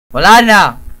Wala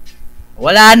na!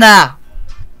 Wala na!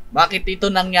 Bakit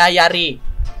ito nangyayari?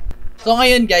 So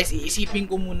ngayon guys, iisipin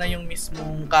ko muna yung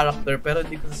mismong character pero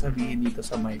hindi ko sasabihin dito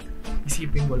sa mic.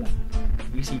 Isipin ko lang.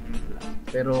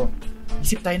 Pero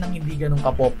isip tayo ng hindi ganun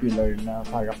ka-popular na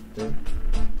character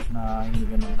na hindi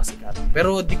ganun kasikat.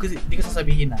 Pero di ko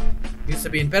sasabihin na. Di ko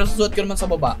sasabihin. Pero susuot ko naman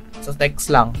sa baba. Sa text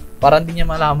lang. Para hindi niya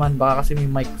malaman. Baka kasi may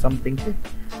mic something.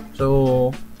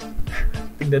 So,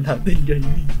 tignan natin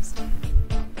guys.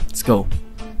 Let's go.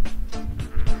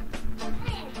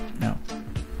 Now.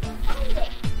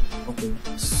 Okay.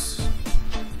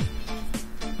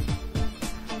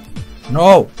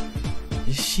 No!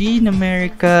 Is she in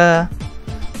America?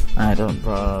 I don't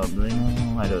probably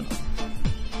know. I don't know.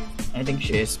 I think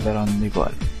she is, pero hindi ko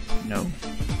alam. No.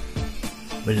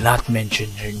 Will not mention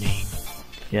her name.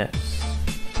 Yes.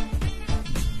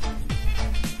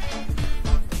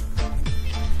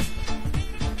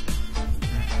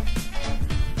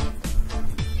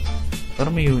 Pero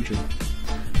may YouTube.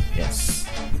 Yes.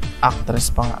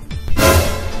 Actress pa nga.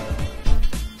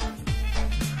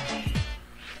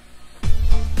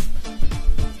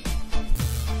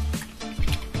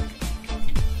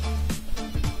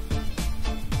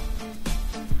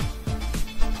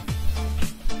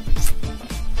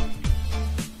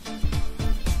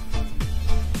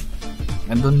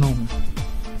 I don't know.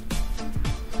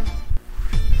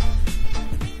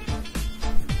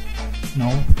 No.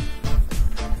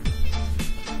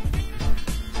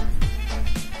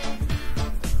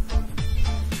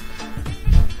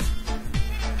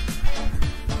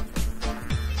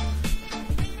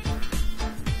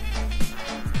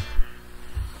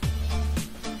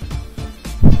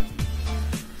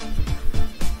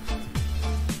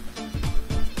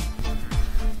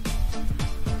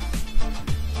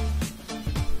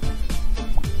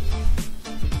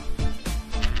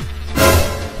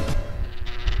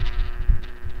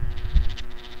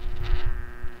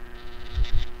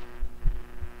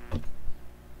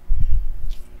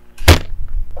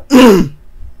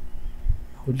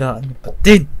 Hulaan niyo pa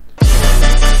din.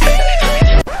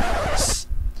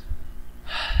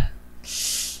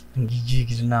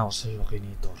 Nanggigigil na ako sa'yo,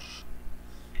 Akinator.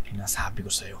 Sinasabi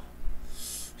ko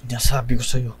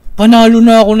sa'yo. Panalo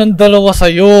na ako ng 2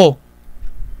 sa'yo.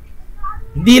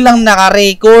 Hindi lang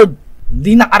naka-record.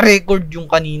 Hindi naka-record yung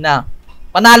kanina.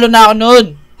 Panalo na ako nun.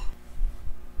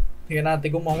 Tingnan natin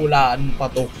kung mahulaan mo pa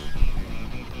to.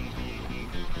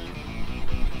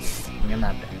 Tingnan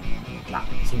natin.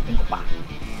 Isipin ko pa.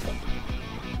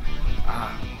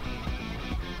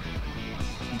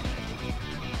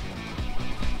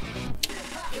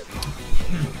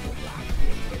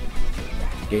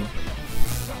 Okay.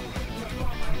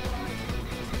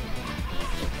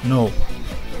 No.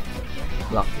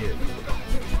 Block here.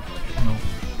 No.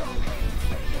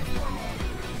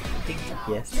 I think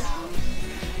yes.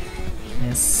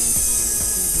 Yes.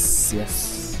 Yes.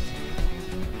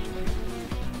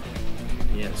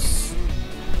 Yes.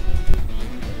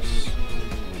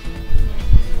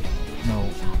 No.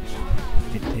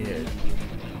 It here.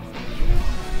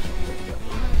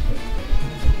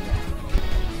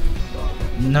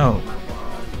 No.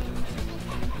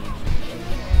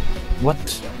 What?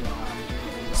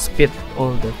 Spit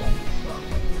all the time.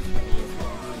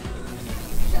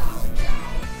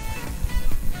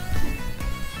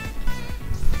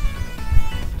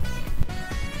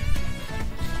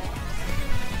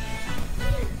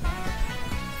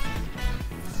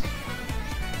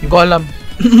 Hindi ko alam.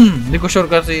 Hindi ko sure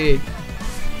kasi.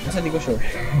 Kasi hindi ko sure.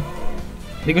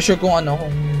 Hindi ko sure kung ano,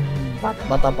 kung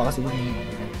bata pa kasi.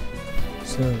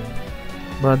 So,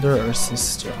 brother or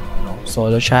sister? No.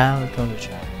 Solo child? Solo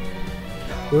child.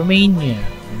 Romania?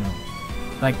 No.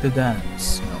 Like to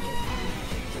dance? No.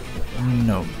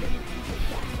 No.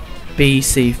 Pay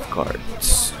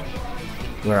safeguards.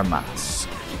 Wear a mask?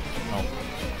 No.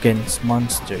 Against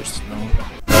monsters? No.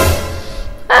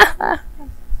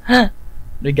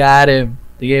 We got him.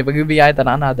 Sige, pagbibigyan kita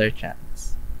ng another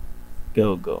chance.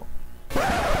 Go, go.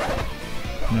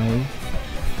 No.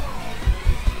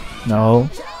 No.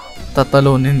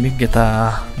 Tatalunin din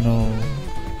kita. No.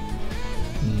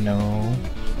 No.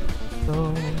 No.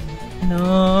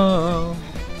 No.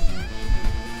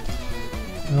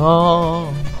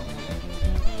 No.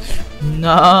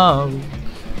 No.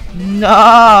 No.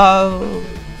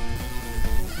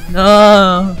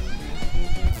 No.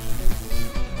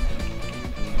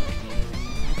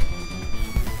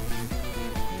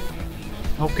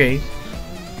 Okay.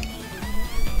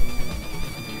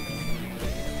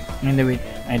 And wait,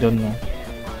 I don't know.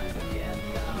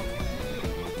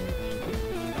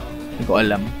 Hindi ko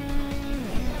alam.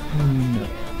 No.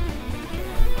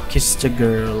 Kiss the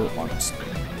girl on screen.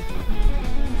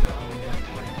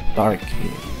 Dark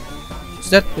Hill.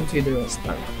 Is that considered as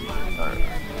Dark Hill? Or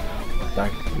Dark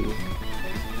Hill?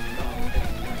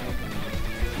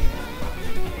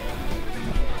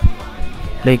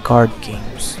 Play card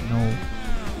games. No.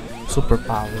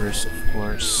 Superpowers, of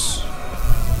course.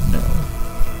 No.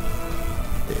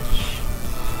 Fish.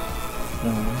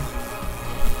 No.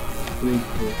 Great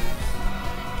book.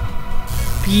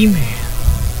 Female.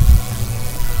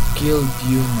 Killed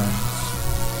humans.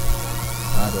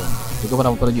 I don't know. Hindi ko pa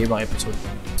napapanood yung ibang episode.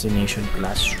 Destination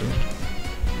Classroom.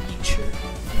 Teacher.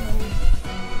 No.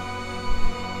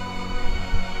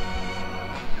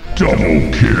 Double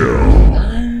kill.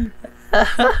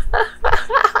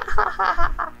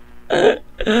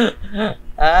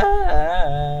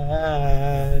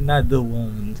 Another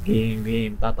one.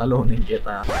 Game. Tatalonin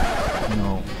kita.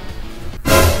 No.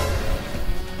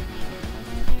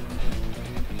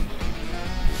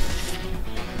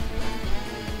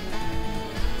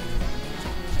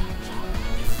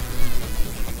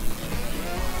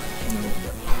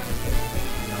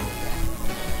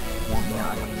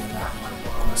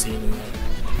 Sino yan?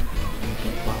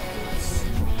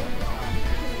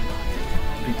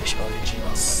 British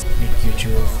origins. Make you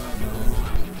Jew. No.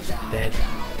 Dead.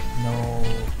 No.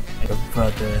 Your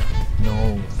brother.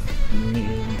 No.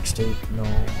 Mixtape. No.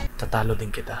 Tatalo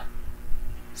din kita.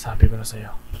 Sabi ko na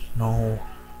sa'yo. No.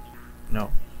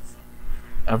 No.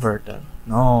 Everton.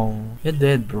 No. You're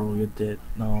dead, bro. You're dead.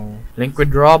 No. Link with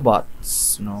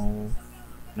robots. No.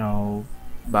 No.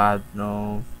 Bad.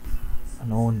 No.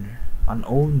 An owner. An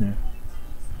owner.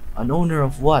 An owner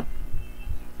of what?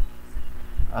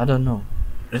 I don't know.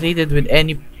 Related with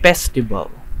any festival.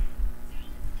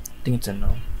 I think it's a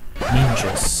no.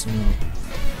 Ninjas. No.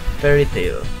 Fairy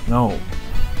tale. No.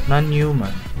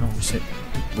 Non-human. No.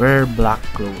 Wear black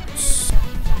clothes.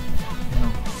 No.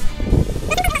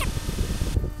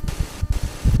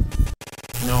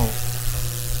 No.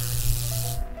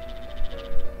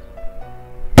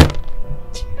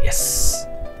 Yes.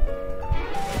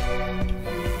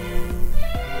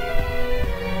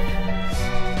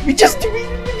 We just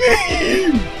defeated the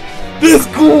game! Let's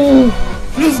go!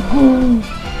 Let's go!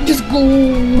 Just go!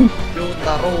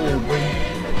 Yotaro, boy.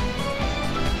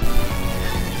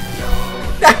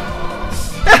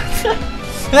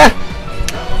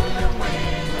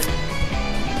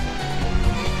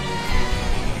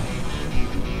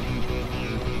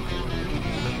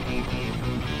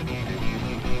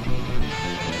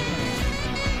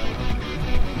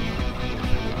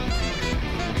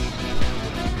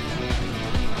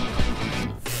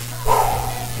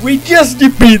 We just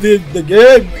defeated the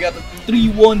game! We got a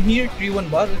 3-1 here. 3-1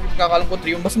 ba? Kakalam ko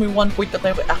 3-1. Basta may 1 point na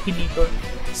tayo kay Akinator.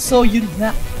 So yun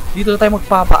na. Dito na tayo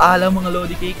magpapaalam mga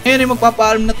Lodi Cake. Ngayon ay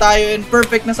magpapaalam na tayo. And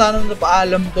perfect na sana na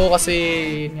paalam to. Kasi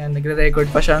yan,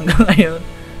 nagre-record pa siya hanggang ngayon.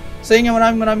 So yun nga,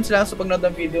 maraming salamat sa pagnood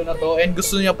ng video na to. And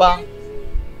gusto niya pang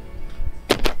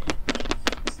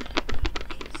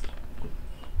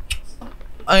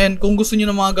ayan, kung gusto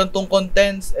niyo ng mga gantong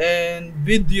contents and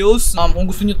videos, kung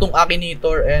gusto niyo tong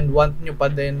Akinator and want niyo pa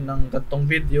din ng gantong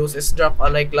videos, is drop a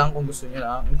like lang kung gusto niyo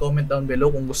lang, and comment down below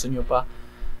kung gusto niyo pa.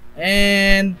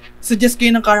 And suggest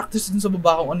kayo ng characters din sa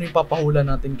baba kung ano yung papahula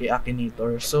natin kay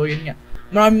Akinator. So yun nga.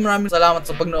 Maraming salamat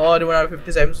sa pagnood.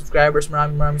 157 subscribers.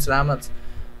 Maraming salamat.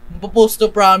 Mapopost to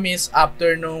promise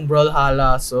after nung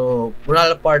Brawlhalla. So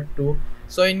Brawlhalla part 2.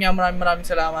 So yun nga, maraming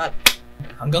salamat.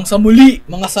 Hanggang sa muli,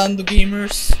 mga Sando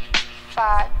Gamers.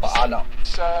 Paalam.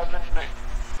 5,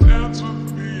 6,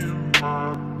 7,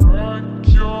 8.